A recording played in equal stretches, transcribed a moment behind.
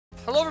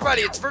Hello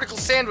everybody, it's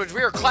VerticalSandwich.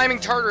 We are climbing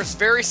Tartarus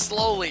very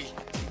slowly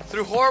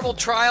through horrible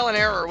trial and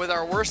error with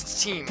our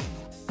worst team.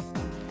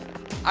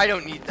 I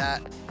don't need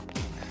that.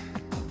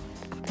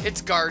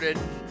 It's guarded.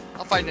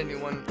 I'll find a new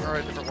one, or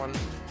a different one.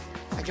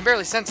 I can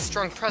barely sense a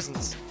strong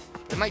presence.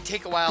 It might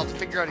take a while to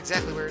figure out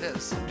exactly where it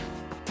is.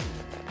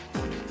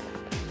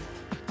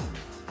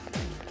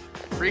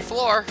 Free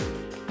floor.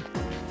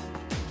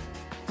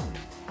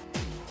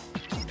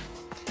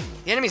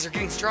 The enemies are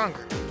getting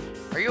stronger.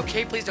 Are you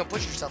okay? Please don't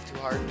push yourself too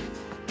hard.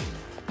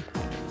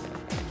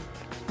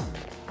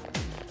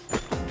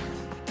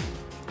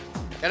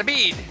 Got a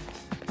bead.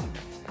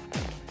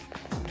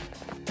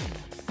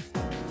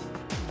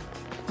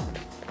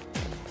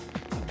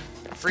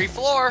 Free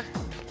floor.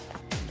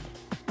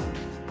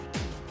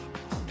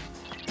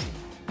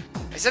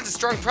 I sense a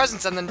strong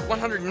presence on the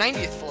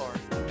 190th floor.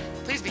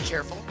 Please be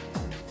careful.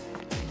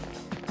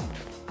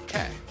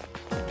 Okay.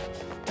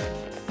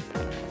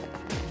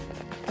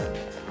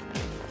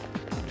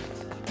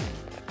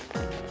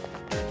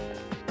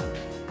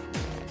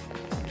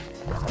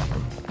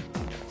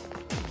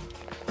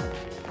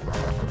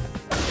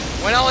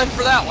 Went all in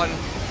for that one.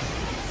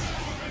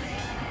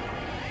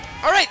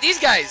 Alright, these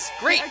guys.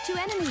 Great. There are two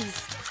enemies.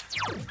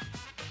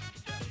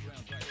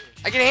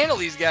 I can handle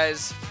these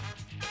guys.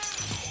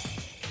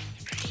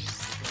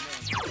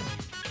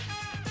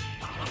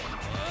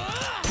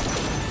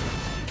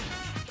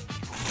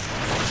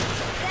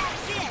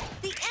 That's it.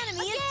 The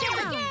enemy is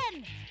down. Again.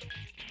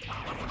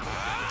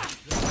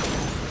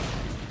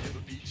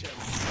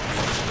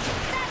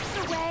 That's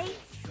the way.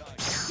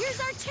 Here's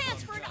our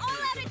chance for an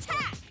all-out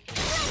attack.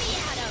 Let me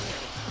at him.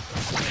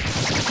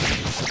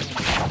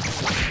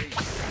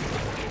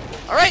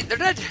 All right, they're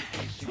dead.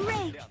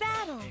 Great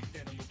battle.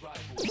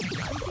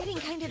 I'm getting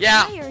kind of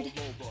Yeah. tired.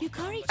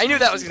 I knew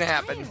that was gonna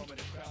happen.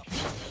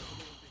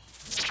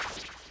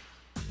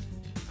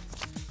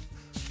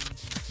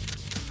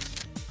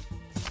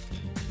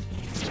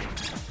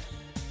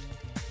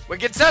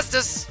 Wicked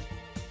Cestus.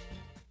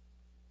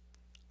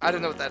 I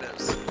don't know what that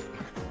is.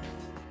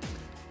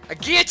 A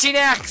guillotine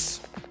axe.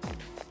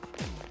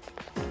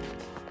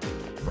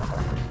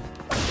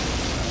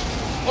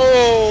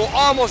 Oh,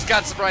 almost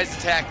got surprise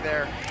attack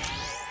there.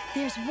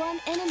 There's one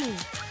enemy.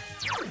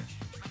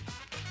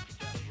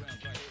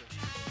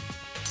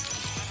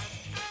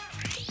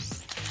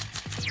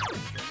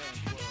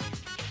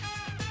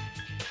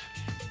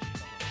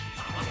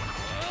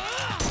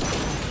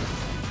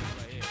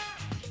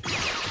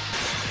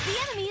 The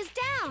enemy is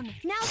down.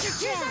 Now's your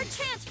chance. Here's our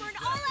chance for an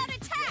all-out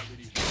attack.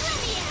 Let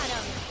me at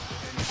him.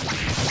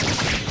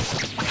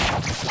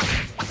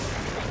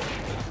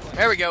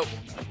 There we go.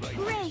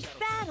 Great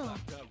battle.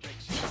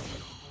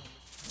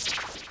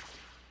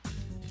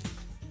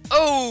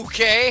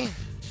 Okay.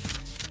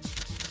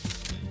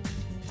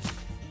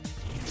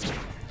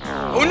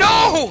 Oh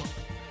no!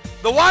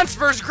 The wand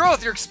spurs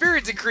growth, your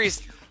experience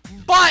increased.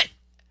 But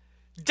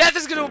death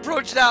is gonna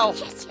approach now.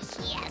 Yes, yes,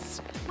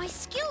 yes. My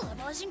skill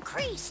level has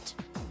increased.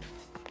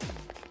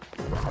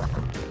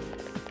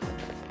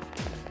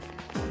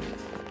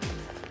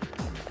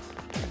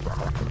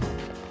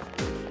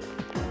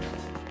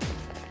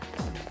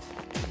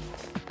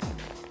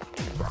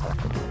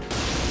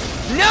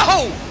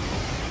 No!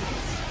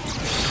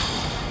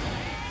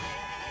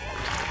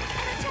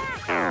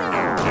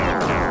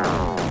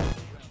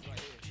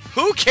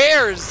 Who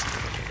cares?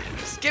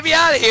 Just get me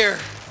out of here.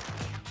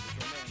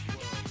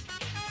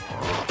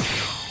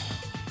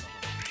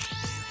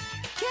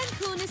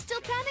 Ken-kun is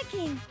still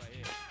panicking.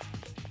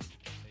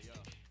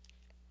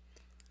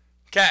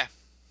 Okay.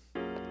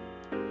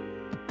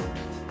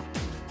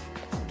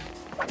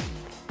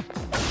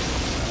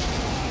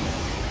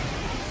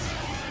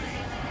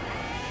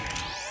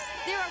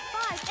 There are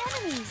 5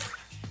 enemies.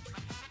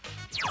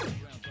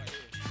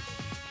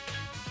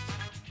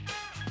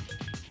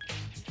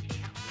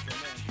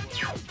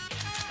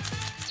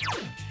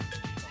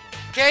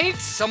 Okay, I need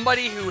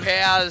somebody who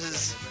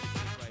has...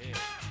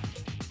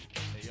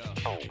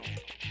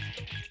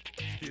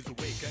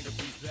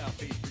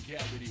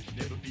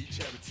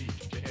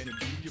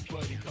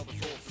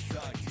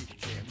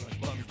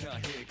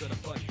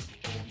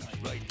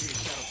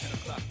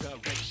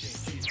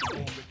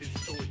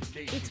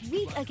 It's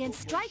weak against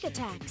strike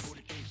attacks.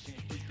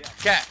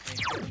 Okay.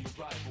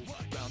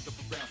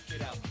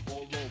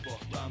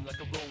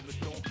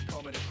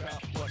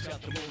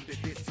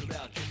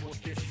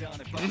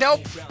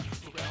 Nope.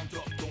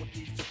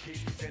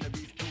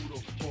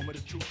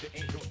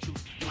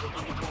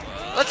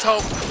 Let's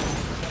hope.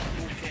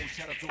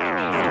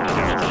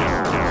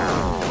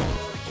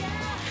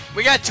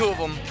 We got 2 of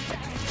them.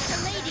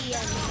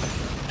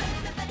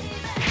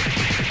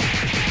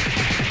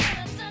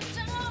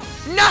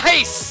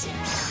 Nice!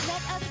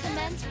 Let us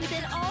commence with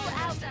an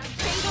all-out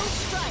fatal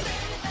strike.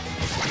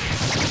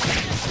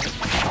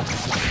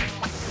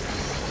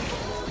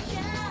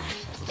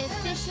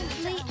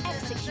 Efficiently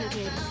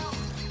executed.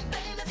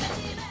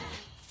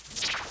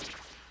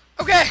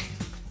 Okay.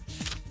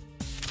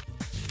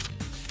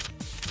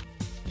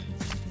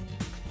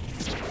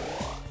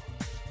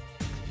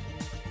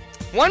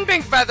 One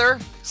pink feather,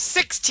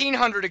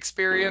 1,600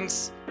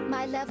 experience.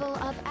 My level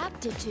of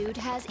aptitude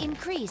has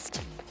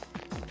increased.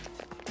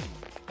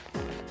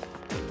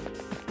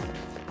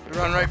 We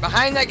run right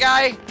behind that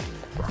guy.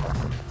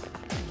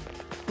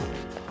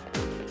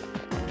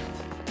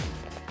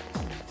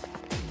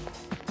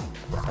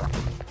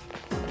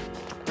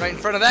 Right in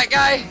front of that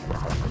guy.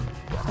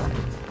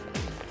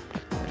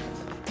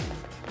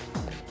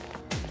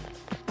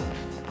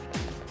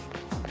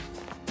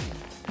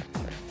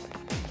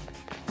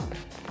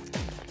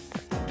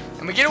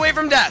 And we get away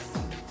from death.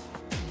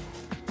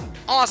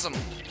 Awesome.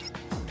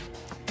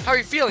 How are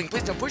you feeling?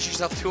 Please don't push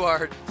yourself too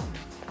hard.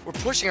 We're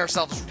pushing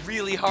ourselves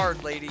really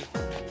hard, lady.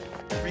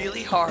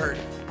 Really hard.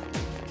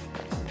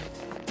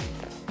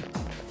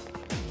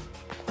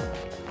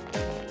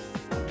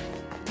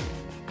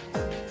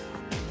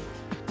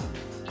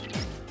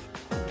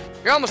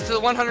 You're almost to the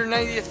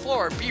 190th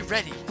floor. Be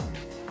ready.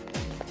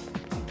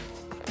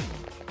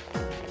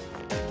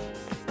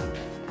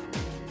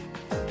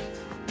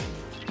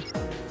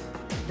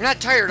 You're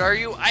not tired, are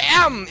you? I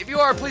am! If you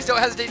are, please don't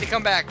hesitate to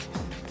come back.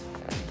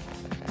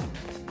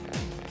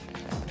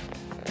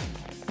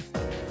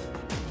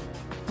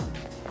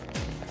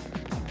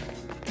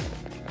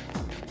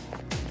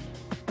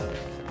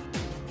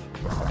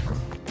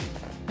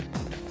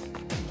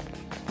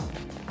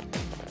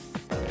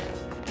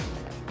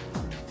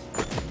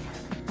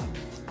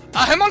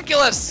 A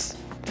homunculus!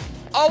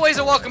 Always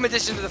a welcome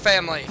addition to the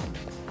family.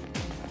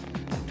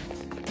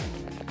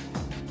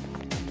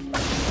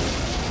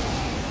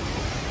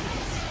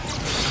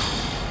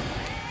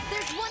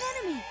 There's one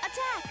enemy.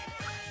 Attack!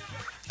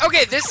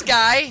 Okay, this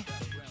guy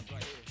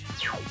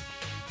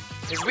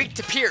is weak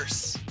to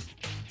pierce.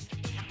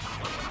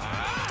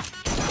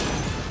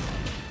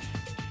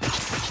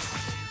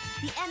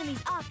 The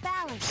enemy's off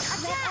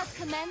balance. Let us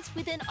commence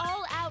with an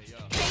all-out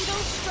fatal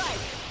strike.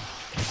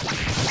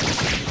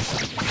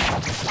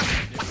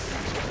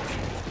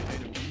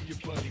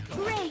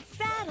 Great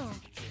battle!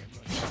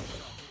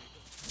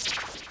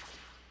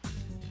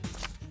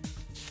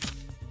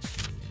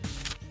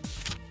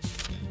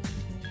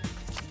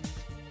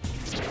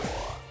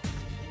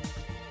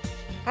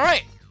 All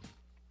right.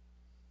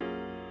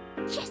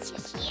 Yes,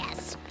 yes,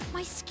 yes!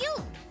 My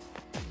skill!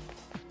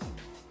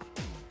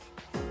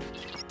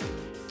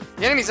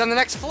 The enemy's on the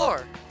next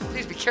floor.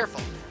 Please be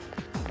careful.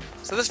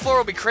 So this floor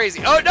will be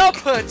crazy. Oh, no,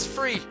 it's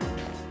free.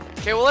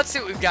 Okay, well, let's see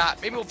what we've got.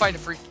 Maybe we'll find a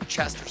free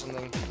chest or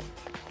something.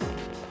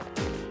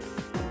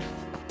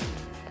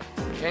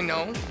 Okay,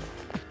 no.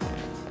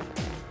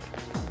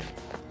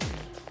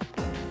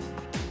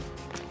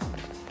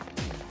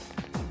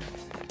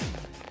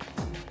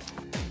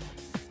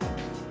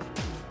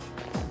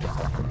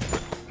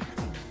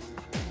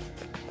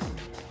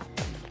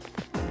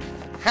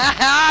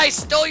 Haha, I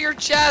stole your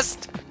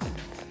chest!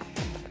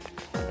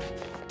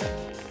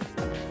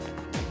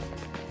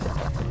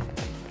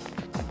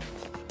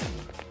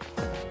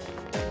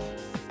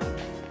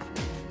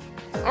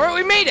 Alright,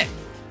 we made it!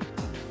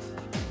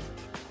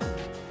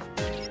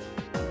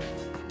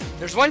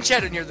 There's one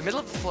shadow near the middle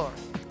of the floor.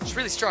 It's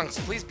really strong,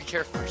 so please be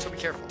careful. So be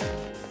careful.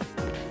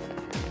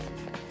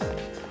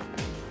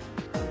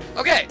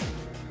 Okay.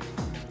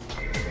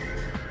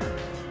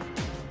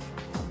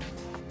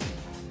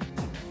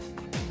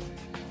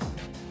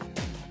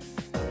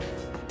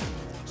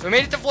 So we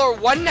made it to floor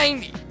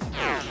 190.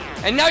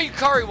 And now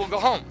Yukari will go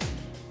home.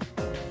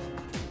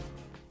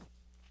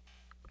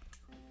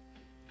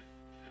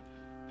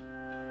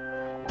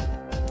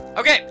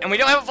 Okay, and we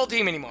don't have a full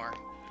team anymore.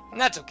 And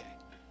that's okay.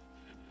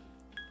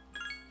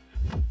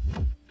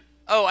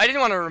 Oh, I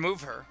didn't want to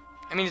remove her.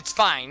 I mean, it's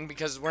fine,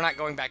 because we're not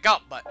going back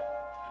up, but...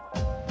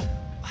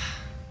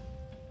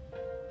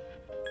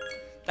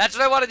 That's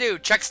what I want to do,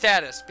 check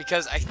status,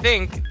 because I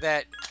think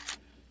that...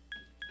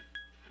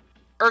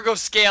 Ergo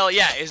Scale,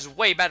 yeah, is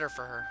way better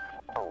for her.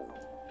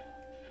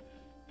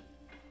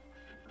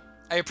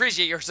 I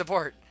appreciate your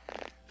support.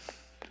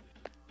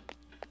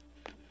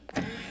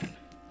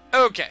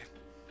 Okay.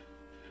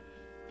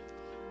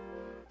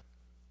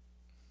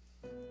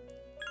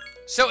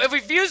 So if we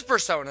fuse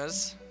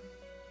personas,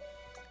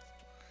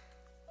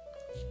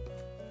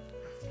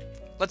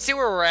 let's see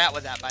where we're at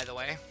with that, by the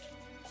way.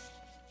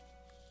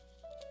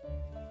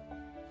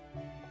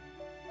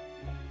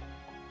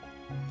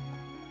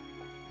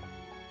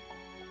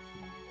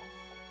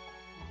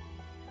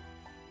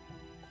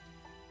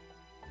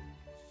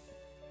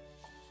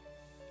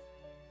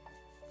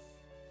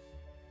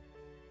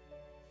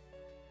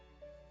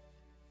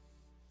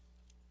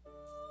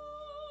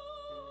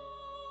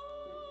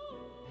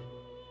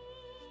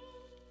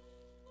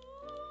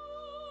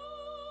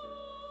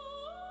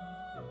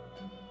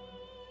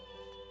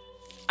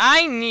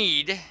 I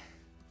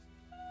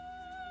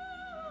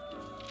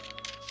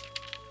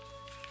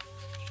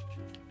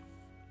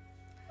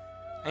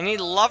need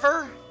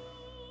lover,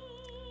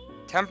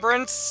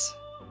 temperance,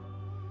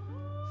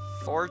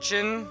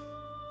 fortune,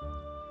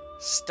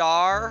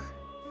 star,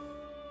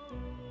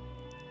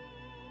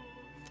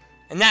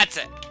 and that's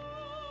it.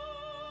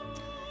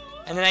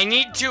 And then I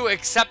need to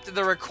accept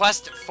the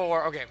request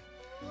for, okay.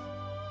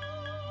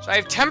 So I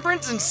have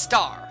Temperance and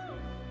Star.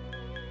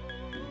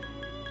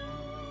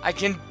 I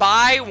can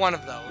buy one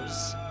of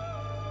those.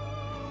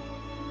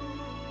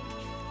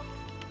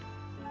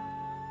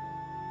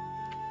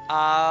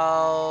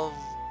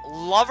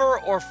 Lover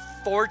or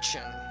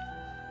Fortune.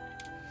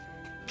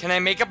 Can I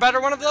make a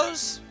better one of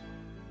those?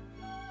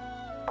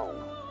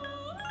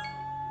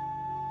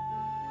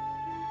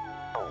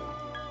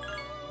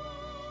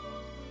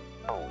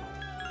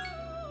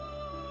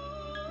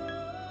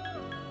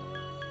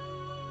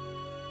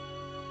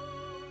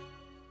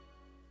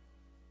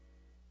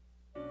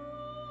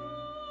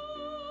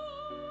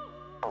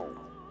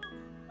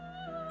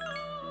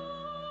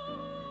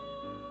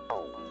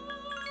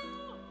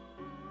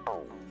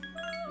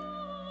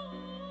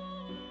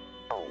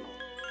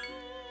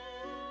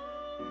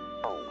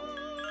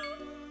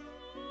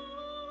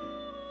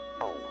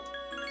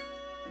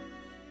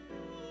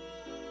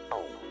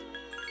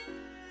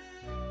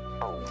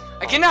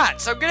 I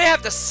cannot, so I'm gonna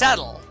have to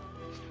settle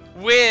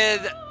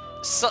with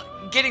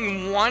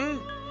getting one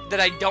that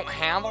I don't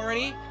have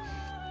already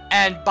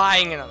and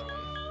buying another one.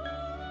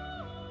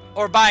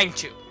 Or buying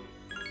two.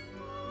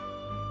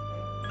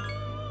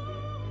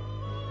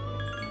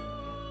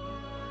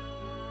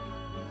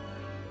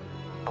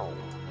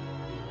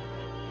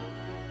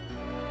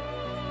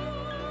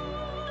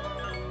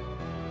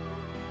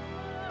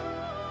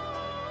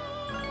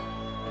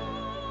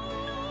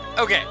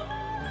 Okay.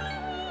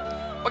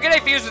 What can I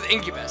fuse with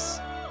Incubus?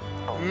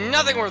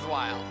 Nothing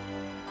worthwhile.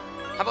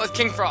 How about with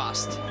King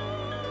Frost?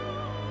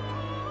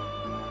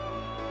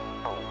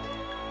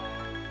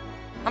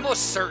 How about with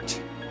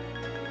Cert?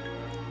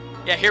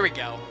 Yeah, here we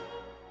go.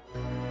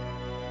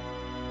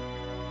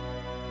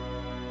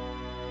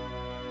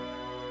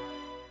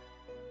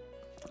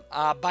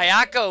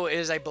 Bayako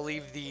is, I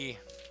believe, the...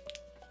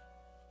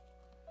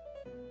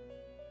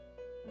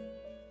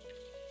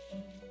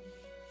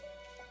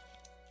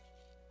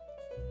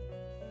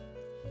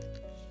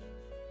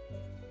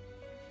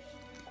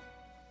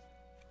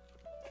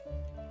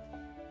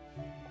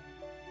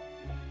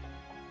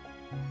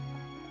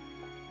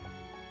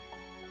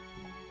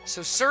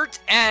 So Cert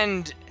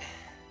and...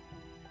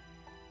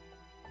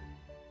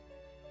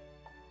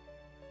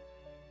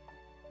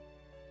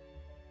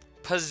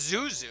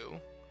 Pazuzu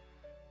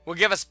will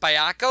give us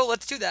Bayako.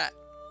 Let's do that.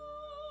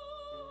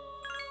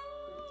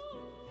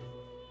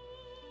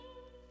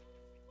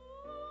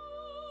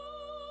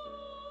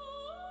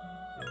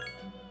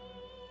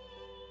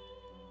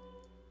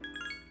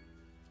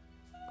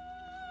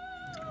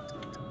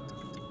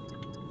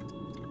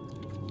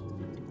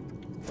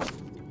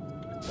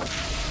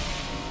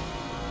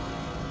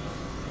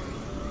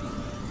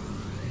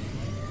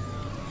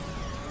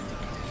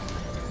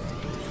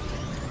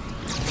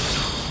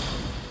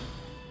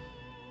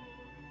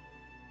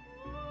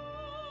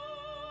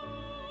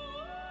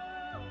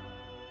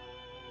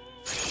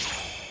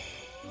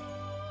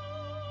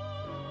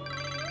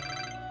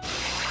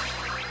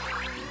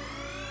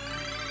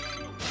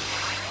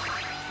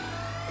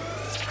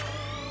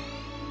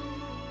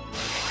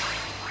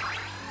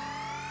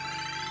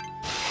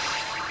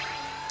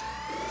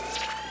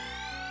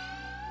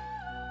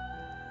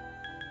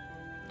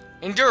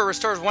 Endure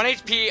restores 1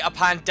 HP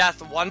upon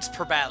death once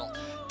per battle.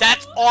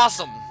 That's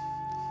awesome!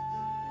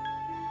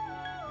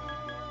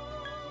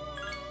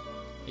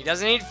 He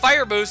doesn't need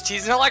fire boost,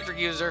 he's an electric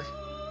user.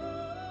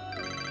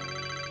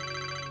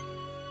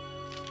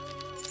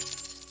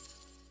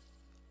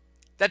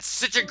 That's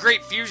such a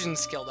great fusion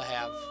skill to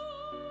have.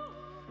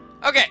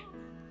 Okay.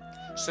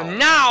 So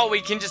now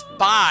we can just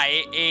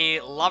buy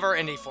a Lover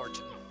and a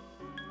Fortune.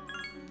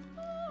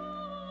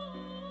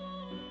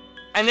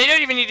 And they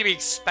don't even need to be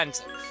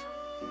expensive.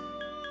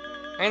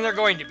 I mean, they're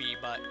going to be,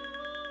 but...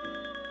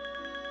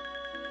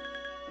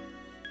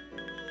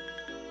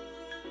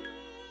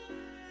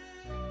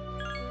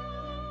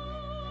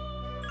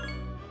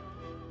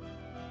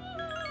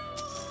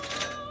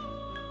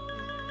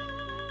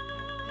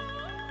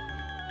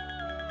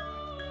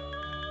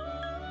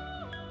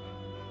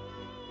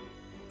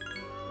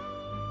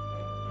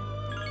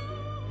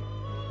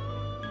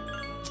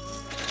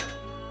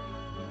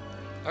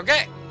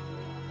 Okay.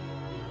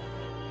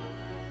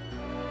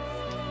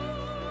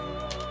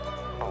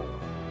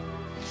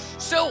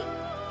 So,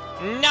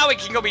 now we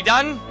can go be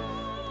done.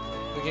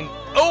 We can...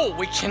 Oh,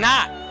 we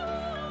cannot.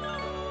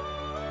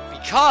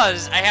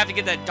 Because I have to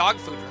get that dog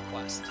food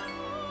request.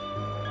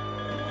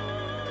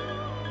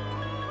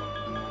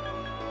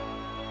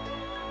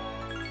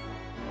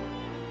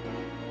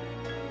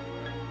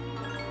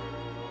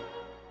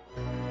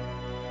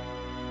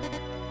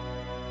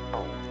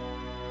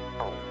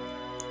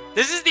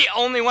 This is the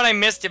only one I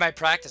missed in my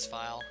practice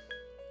file.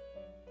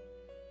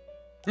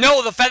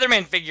 No, the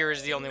Featherman figure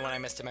is the only one I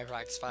missed in my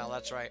practice file,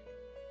 that's right.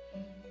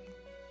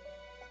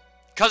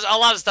 Because a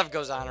lot of stuff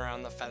goes on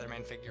around the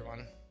Featherman figure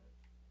one.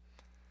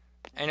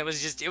 And it was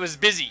just, it was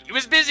busy. It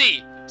was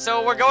busy!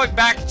 So we're going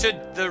back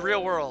to the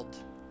real world.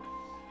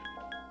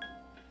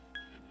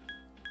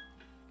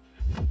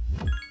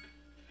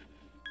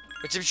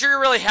 Which I'm sure you're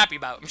really happy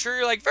about. I'm sure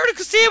you're like,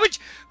 VerticalSandwich,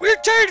 we're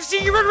tired of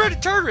seeing you run around in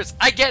Tartarus.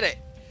 I get it.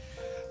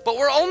 But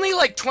we're only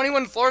like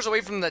 21 floors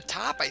away from the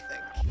top, I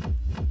think.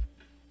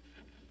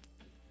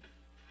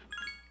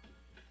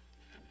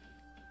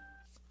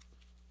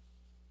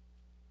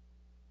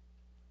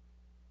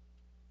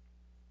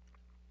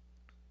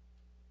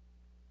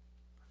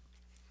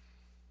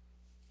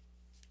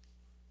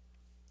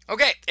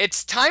 Okay,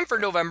 it's time for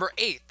November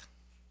 8th.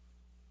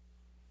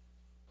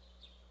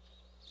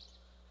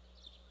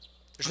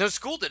 There's no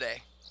school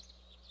today.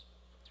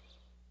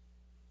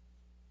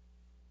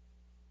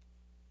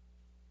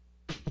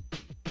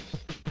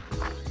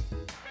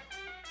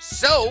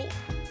 So,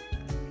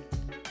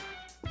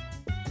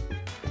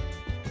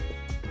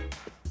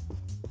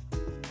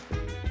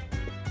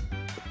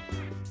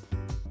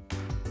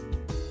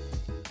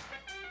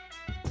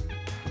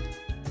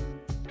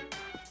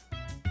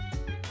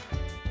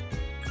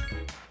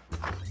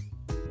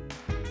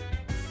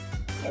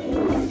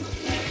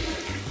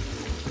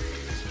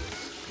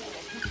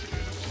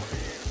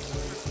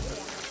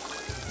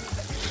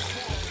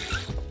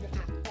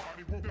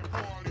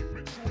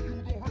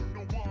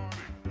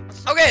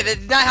 okay, that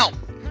did not help.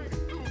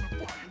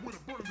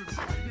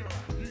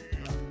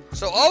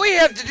 So all we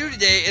have to do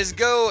today is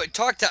go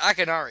talk to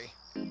Akinari.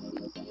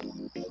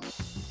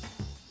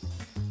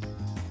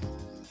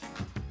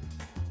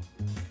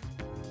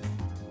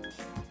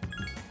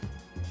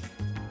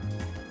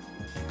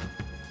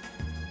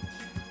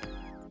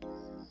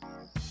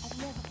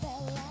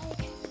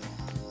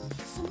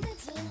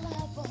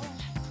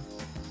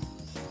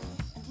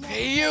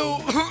 Hey you!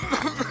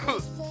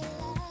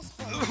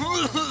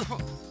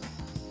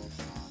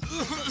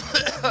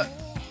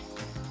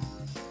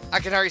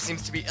 Akinari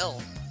seems to be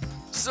ill.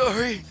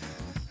 Sorry.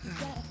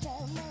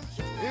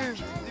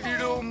 If you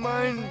don't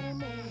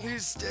mind,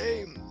 please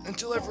stay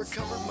until I've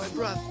recovered my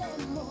breath.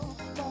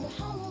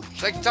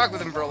 So I can talk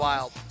with him for a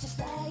while.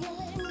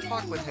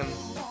 Talk with him.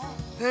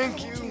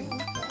 Thank you.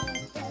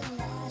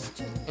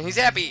 And he's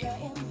happy.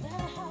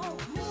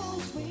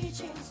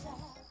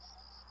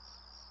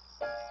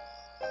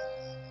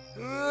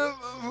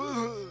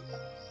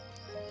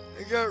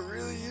 I got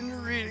really into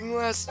reading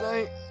last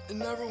night and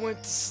never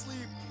went to sleep.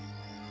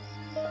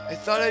 I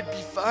thought I'd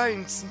be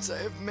fine since I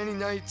have many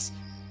nights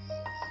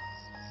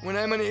when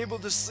I'm unable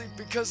to sleep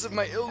because of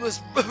my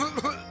illness.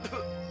 I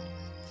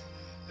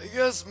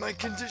guess my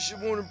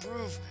condition won't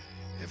improve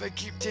if I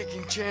keep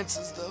taking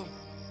chances, though.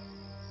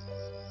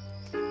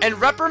 And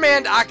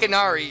reprimand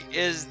Akinari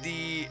is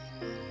the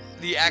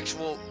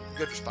actual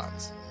good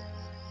response.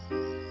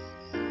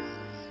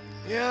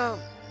 Yeah,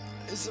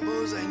 I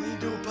suppose I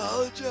need to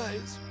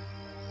apologize.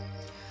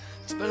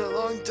 It's been a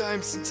long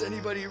time since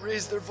anybody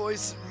raised their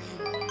voice at me.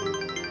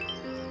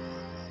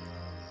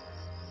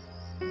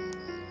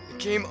 I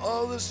came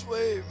all this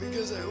way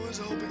because I was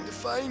hoping to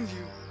find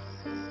you.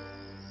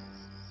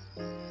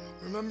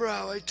 Remember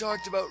how I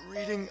talked about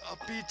reading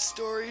upbeat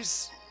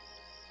stories?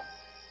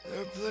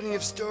 There are plenty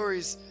of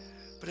stories,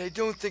 but I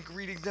don't think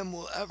reading them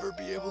will ever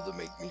be able to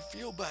make me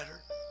feel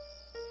better.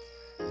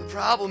 The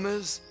problem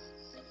is,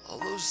 all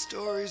those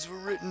stories were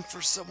written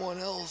for someone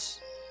else.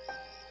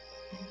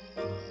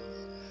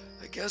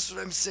 I guess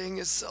what I'm saying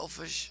is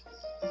selfish.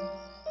 I'm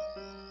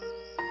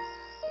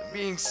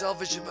being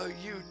selfish about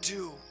you,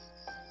 too.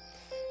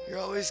 You're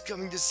always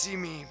coming to see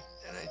me,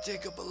 and I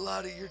take up a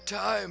lot of your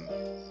time.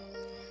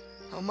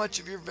 How much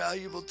of your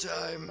valuable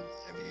time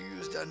have you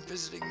used on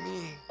visiting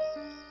me?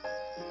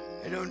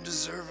 I don't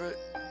deserve it.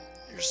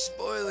 You're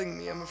spoiling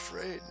me, I'm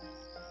afraid.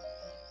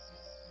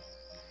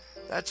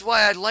 That's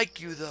why I like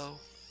you, though.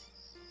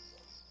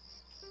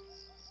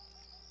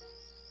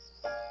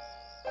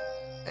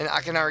 And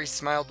Akinari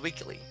smiled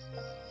weakly.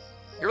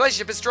 Your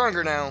relationship is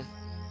stronger now.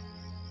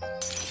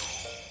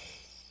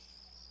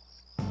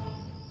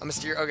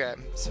 Okay,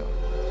 so...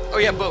 Oh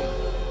yeah, boom.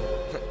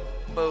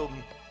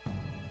 Boom.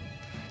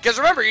 Because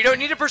remember, you don't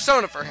need a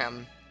persona for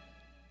him.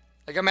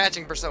 Like a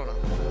matching persona.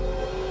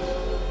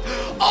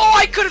 Oh,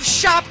 I could have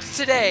shopped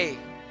today!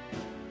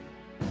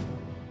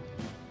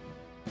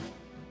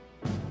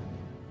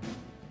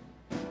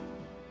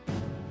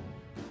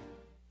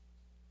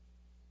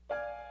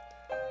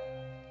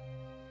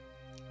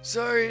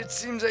 Sorry, it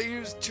seems I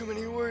used too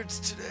many words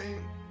today.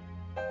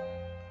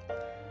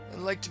 I'd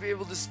like to be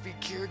able to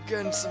speak here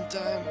again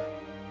sometime.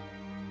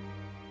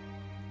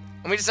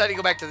 And we decided to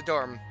go back to the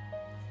dorm.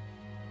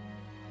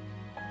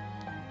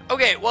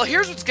 Okay, well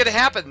here's what's gonna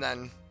happen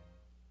then.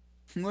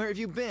 Where have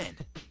you been?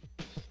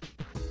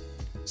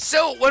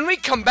 So, when we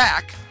come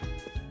back,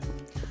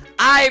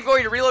 I am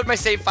going to reload my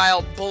save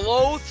file,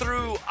 blow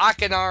through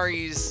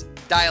Akinari's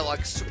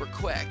dialogue super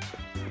quick.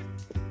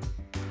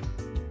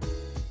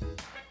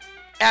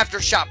 After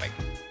shopping.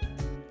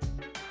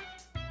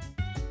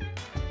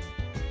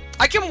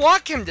 I can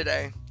walk him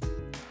today.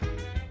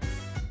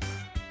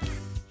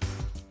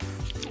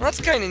 Well,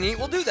 that's kind of neat.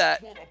 We'll do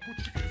that.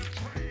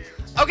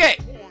 Okay,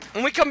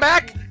 when we come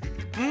back,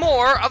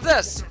 more of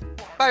this.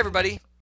 Bye, everybody.